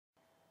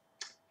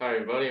Hi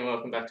everybody and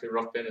welcome back to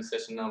Rockband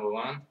session number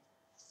 1.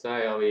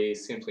 Today I'll be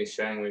simply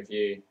sharing with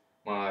you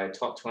my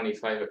top 20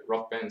 favourite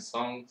rock band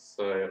songs.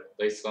 So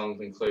these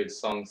songs include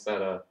songs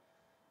that are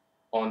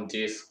on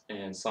disc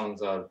and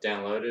songs I've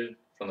downloaded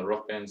from the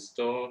Rockband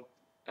store.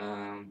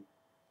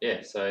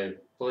 So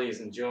please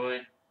enjoy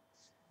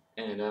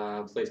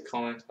and please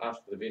comment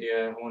after the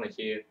video. I want to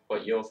hear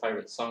what your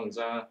favourite songs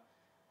are,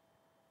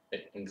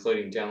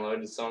 including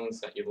downloaded songs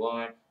that you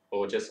like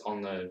or just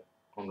on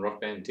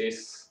Rockband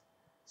discs.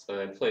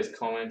 So please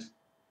comment.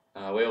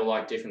 We all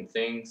like different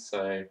things,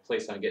 so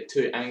please don't get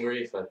too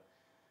angry if a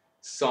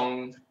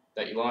song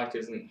that you like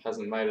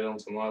hasn't made it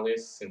onto my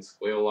list, since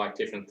we all like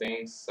different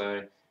things. So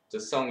if it's a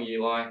song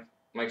you like,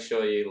 make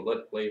sure you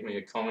leave me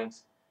a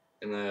comment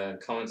in the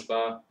comments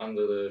bar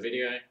under the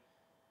video,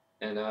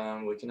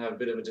 and we can have a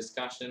bit of a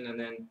discussion and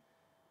then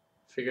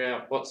figure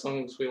out what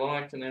songs we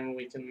like, and then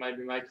we can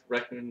maybe make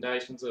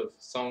recommendations of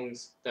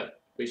songs that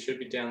we should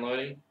be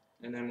downloading,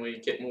 and then we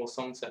get more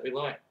songs that we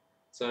like.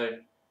 So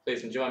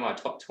please enjoy my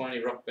top 20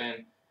 rock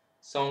band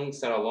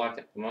songs that I like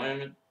at the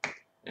moment,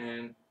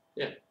 and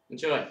yeah,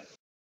 enjoy.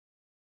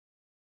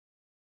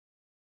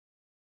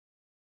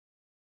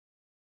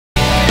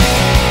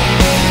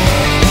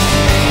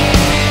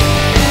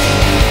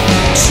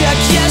 Check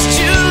yes,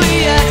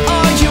 Juliet,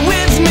 are you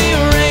with me?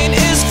 Rain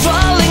is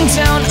falling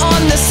down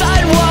on the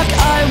sidewalk.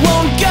 I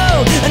won't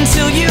go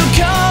until you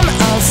come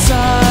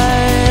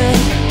outside.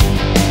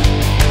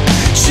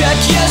 Check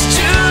yes,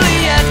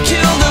 Juliet,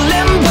 kill the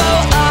limbo.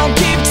 I'll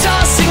keep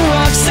tossing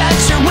rocks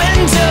at your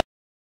window.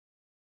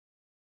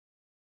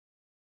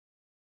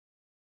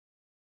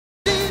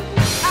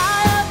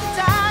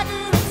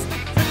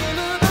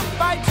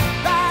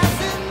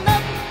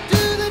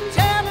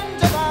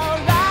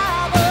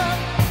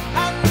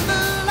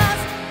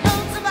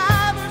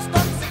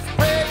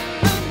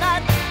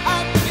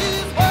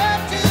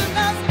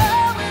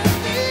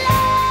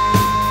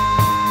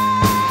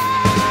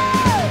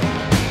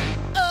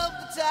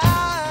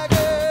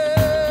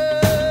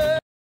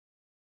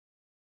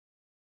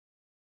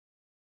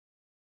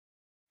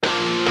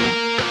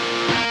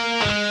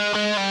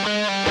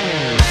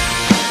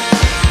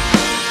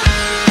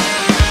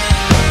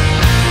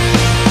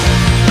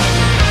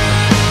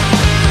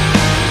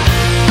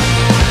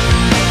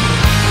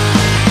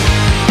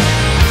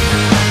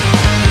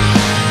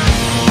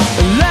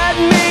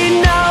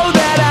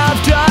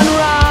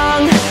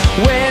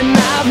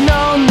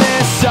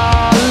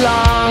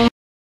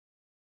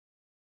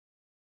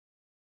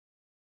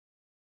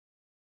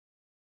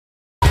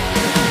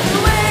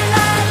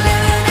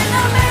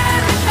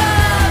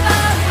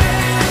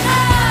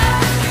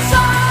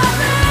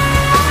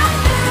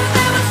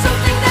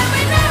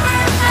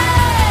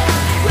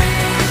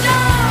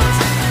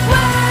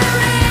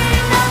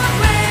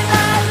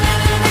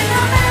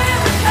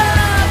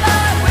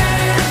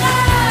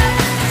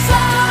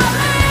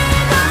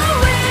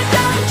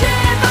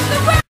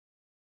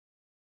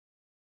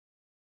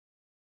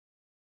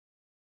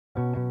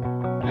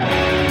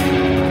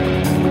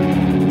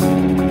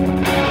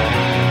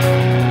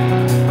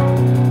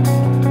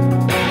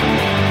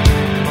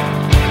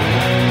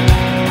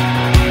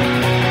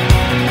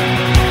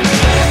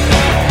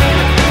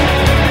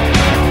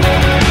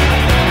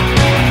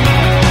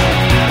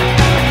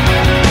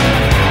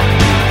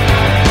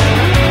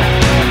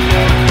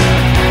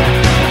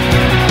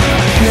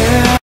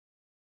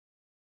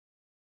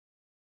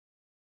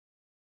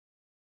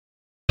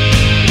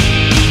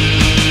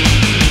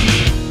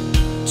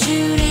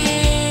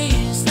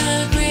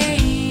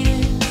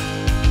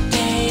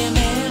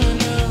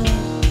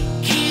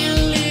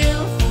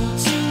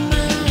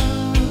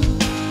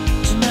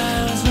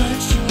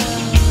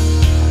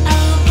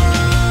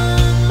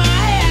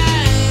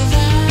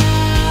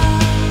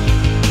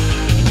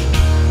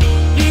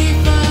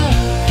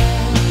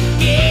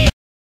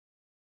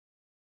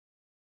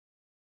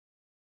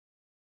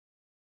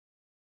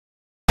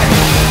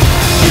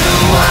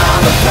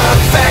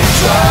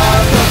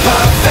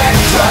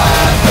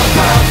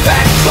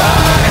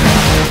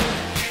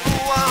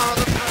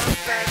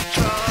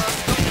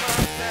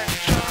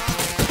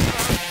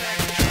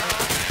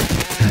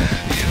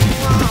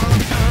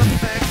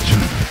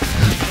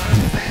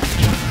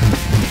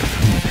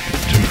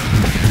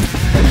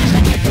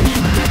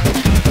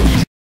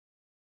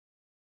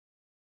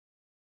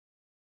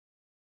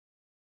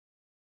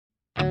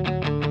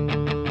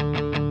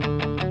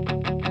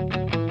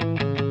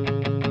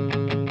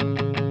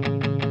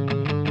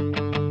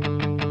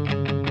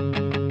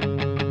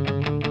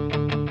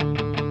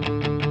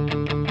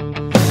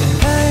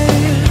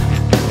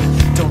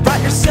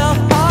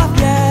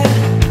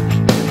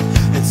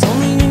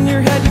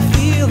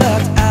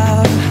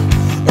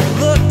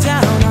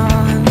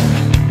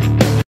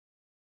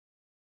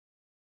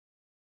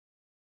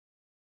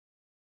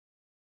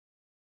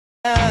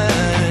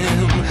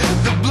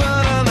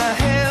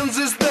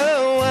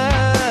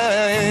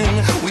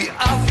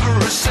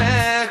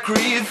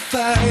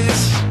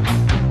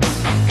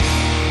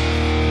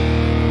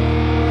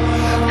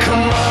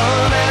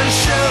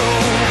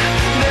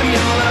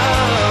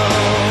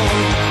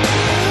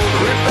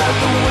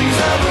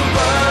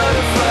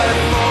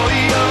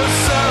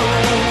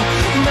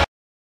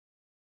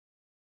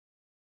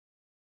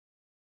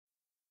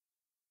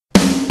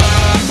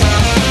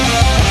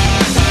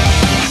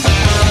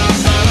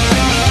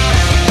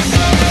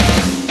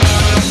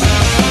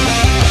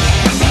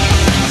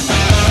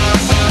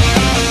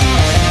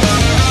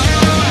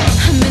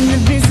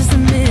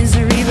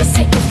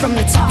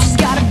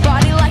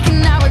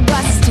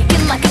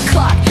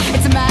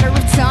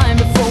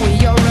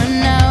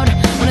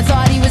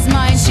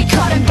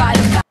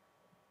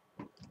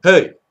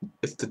 Hey,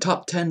 it's the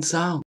top 10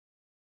 sound.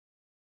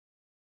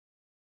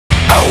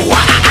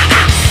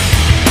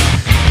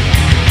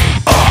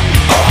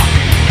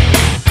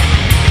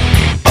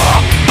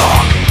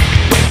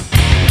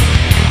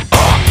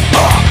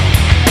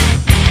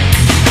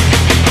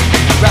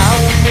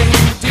 Drowning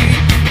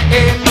deep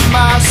in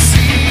my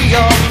sea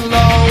of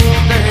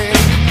loathing,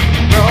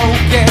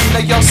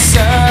 broken, your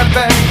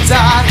servant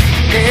died.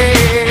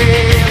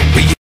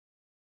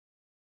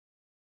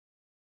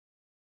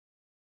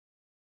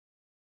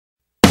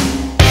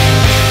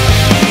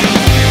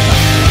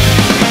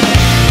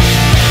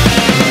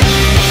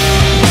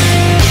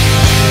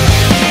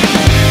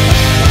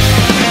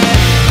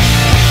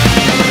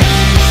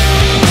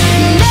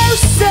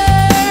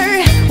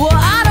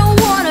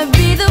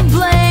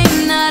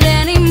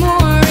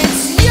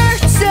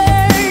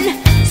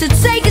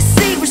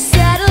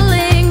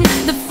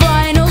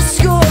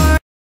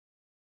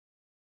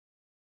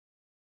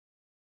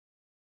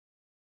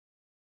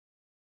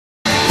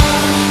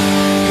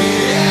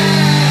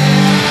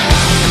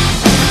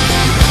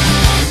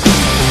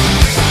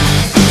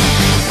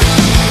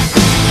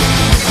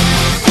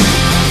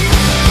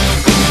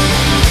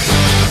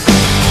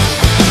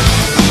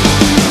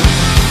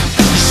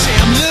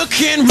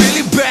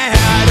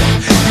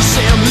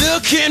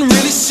 Looking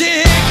really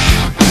sick,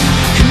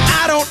 and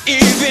I don't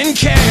even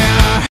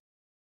care.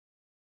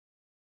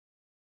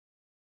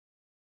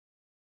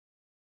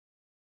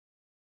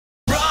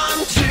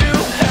 Run to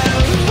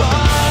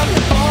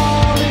heaven,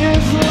 all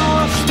is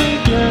lost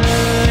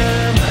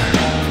again,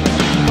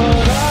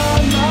 but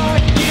I'm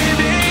not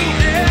giving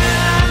in.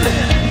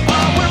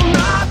 I will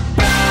not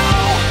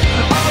bow,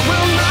 I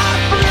will not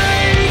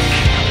break,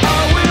 I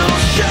will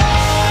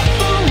shut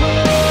the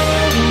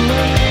road.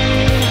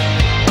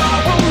 I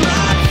will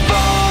not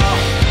fall,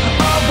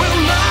 I will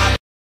not.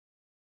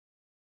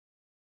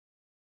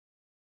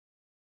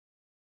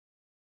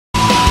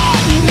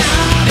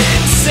 Not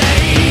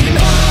insane.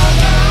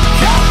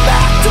 Come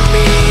back to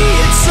me,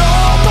 it's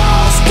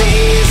almost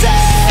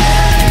easy.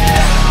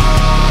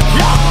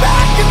 Come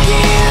back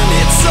again,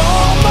 it's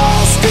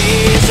almost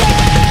easy.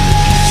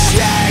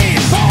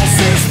 Shame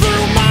pulses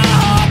through my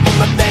heart from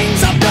the things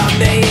I've done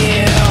to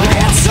you.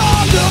 It's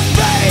hard to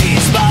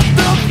face, but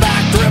the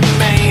fact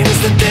remains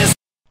that this.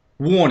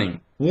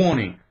 Warning,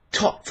 warning,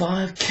 top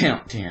 5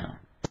 countdown.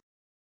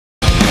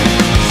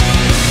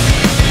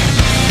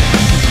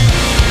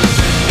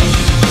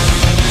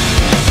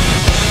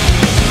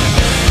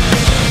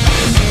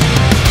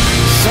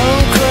 So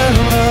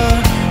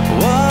clever,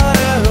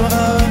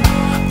 whatever.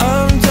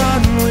 I'm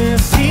done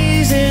with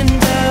these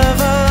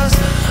endeavors.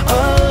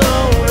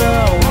 Alone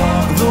I'll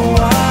walk the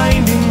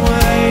winding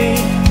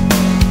way.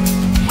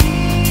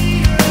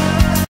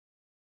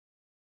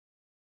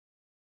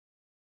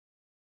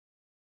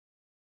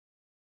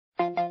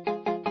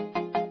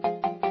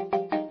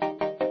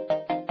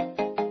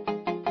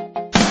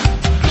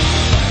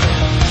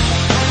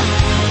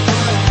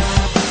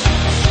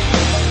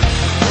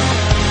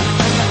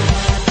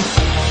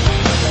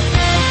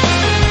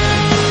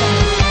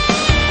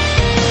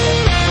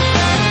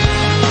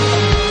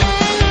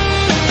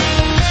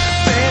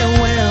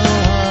 Farewell,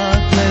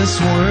 heartless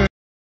world.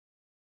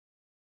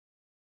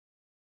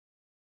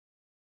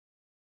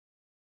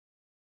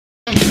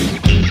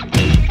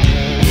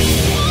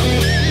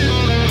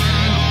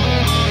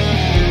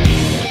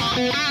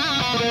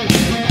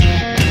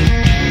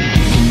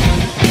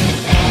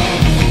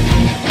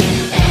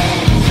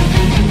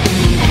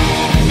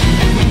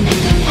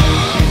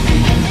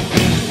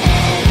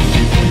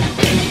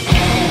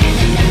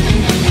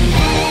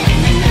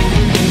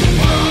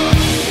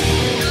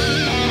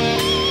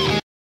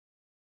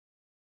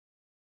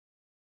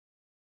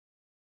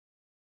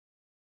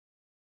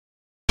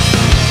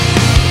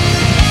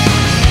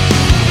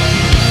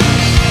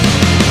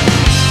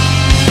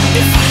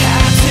 If I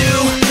had to,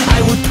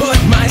 I would put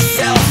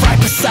myself right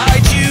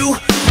beside you.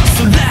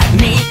 So let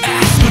me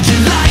ask, would you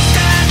like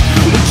that?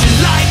 Would you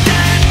like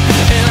that?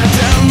 And I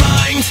don't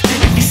mind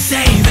if you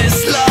say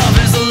this love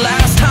is the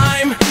last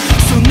time.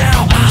 So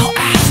now I'll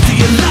ask, do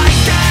you like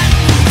that?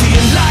 Do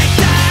you like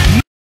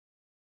that?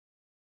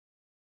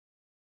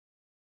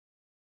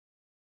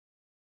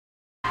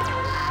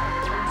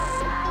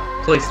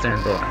 Please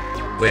stand by.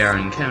 We are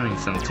encountering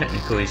some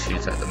technical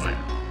issues at the moment.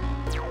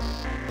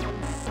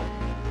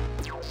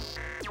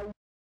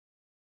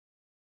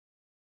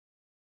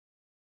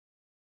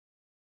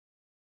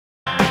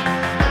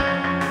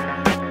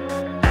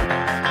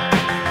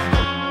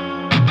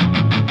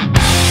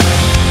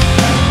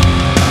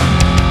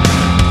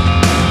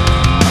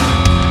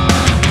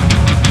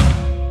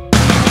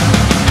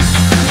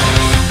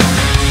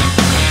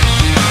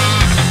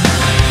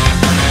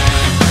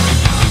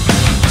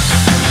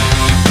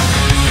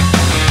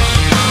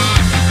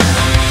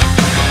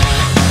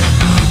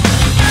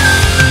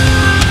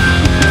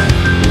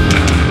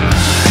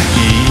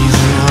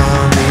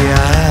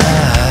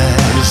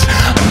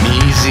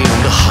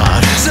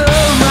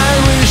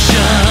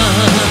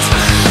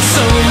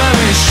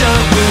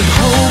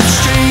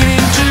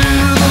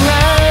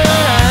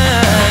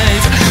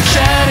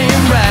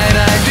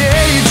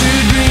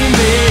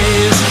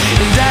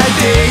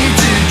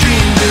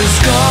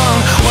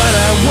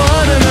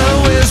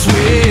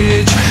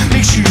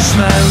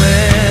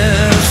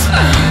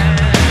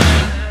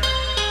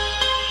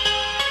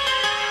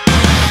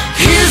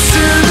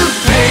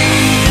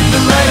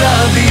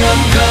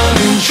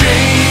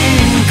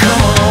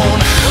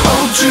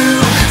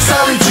 true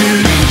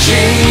solitude in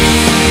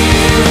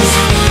chains.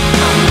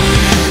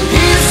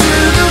 Here's to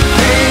the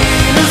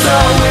pain as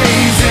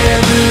always,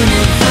 heaven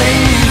in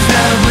flames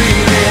now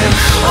breathing.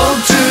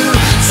 Oh, true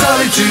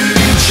solitude.